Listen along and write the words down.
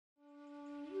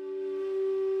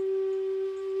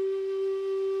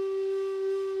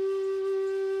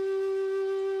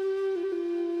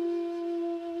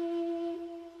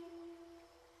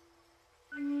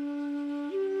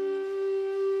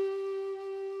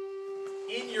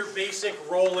in your basic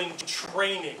rolling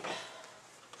training.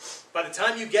 By the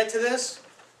time you get to this,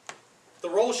 the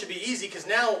roll should be easy because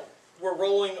now we're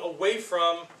rolling away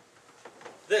from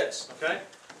this, okay?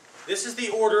 This is the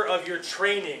order of your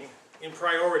training in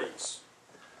priorities.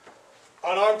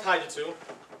 Unarmed taijutsu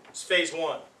is phase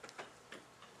 1.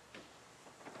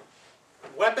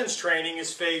 Weapons training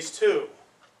is phase 2.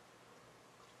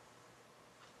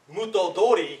 Muto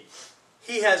Dori,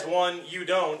 he has one, you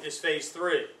don't, is phase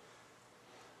 3.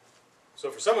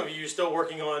 So for some of you, you're still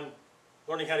working on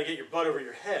learning how to get your butt over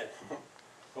your head.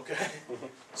 Okay?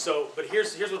 So, but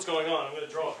here's what's going on. I'm going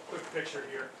to draw a quick picture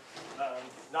here,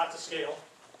 not to scale.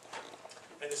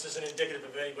 And this isn't indicative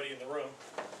of anybody in the room,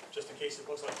 just in case it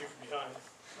looks like you from behind.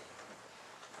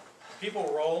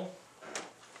 People roll.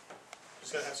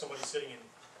 Just got to have somebody sitting in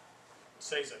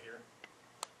Seiza here.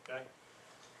 Okay?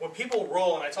 When people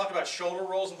roll, and I talk about shoulder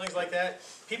rolls and things like that,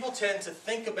 people tend to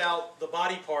think about the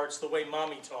body parts the way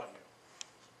mommy taught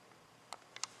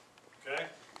you. Okay?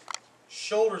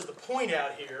 Shoulder's the point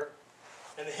out here,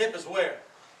 and the hip is where?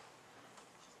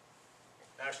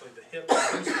 Actually, the hip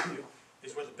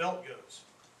is where the belt goes.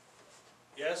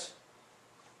 Yes?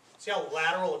 See how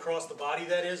lateral across the body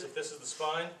that is, if this is the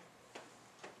spine?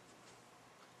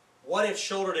 What if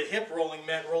shoulder to hip rolling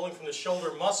meant rolling from the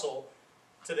shoulder muscle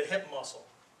to the hip muscle,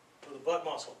 or the butt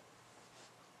muscle?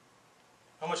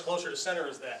 How much closer to center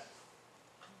is that?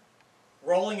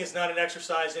 Rolling is not an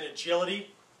exercise in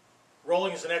agility.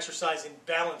 Rolling is an exercise in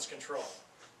balance control.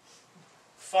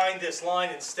 Find this line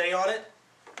and stay on it,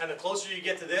 and the closer you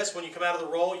get to this, when you come out of the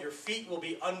roll, your feet will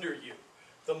be under you.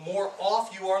 The more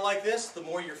off you are like this, the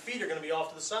more your feet are going to be off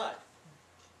to the side.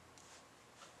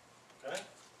 Okay?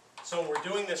 So when we're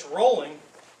doing this rolling,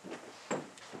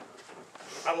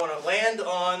 I want to land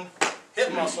on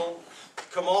hip muscle,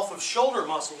 come off of shoulder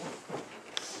muscle,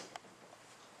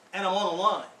 and I'm on a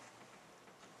line.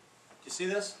 Do you see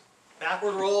this?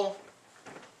 Backward roll,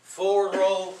 forward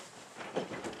roll.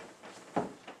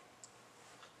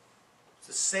 It's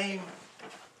the same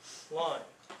line.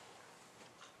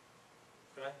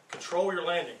 Okay? Control your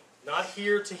landing. Not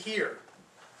here to here.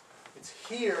 It's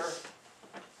here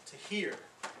to here.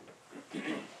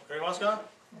 Okay, Moscow?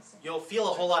 Yes, you'll feel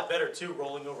a whole lot better too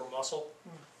rolling over muscle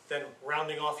than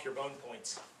rounding off your bone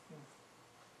points.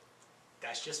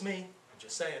 That's just me. I'm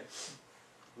just saying.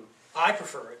 I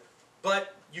prefer it.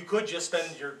 But you could just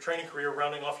spend your training career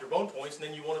rounding off your bone points and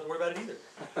then you won't have to worry about it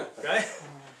either. Okay?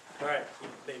 Alright. You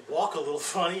may walk a little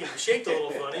funny and be shaped a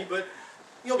little funny, but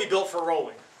you'll be built for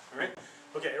rolling. Alright?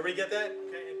 Okay, everybody get that?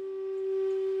 Okay.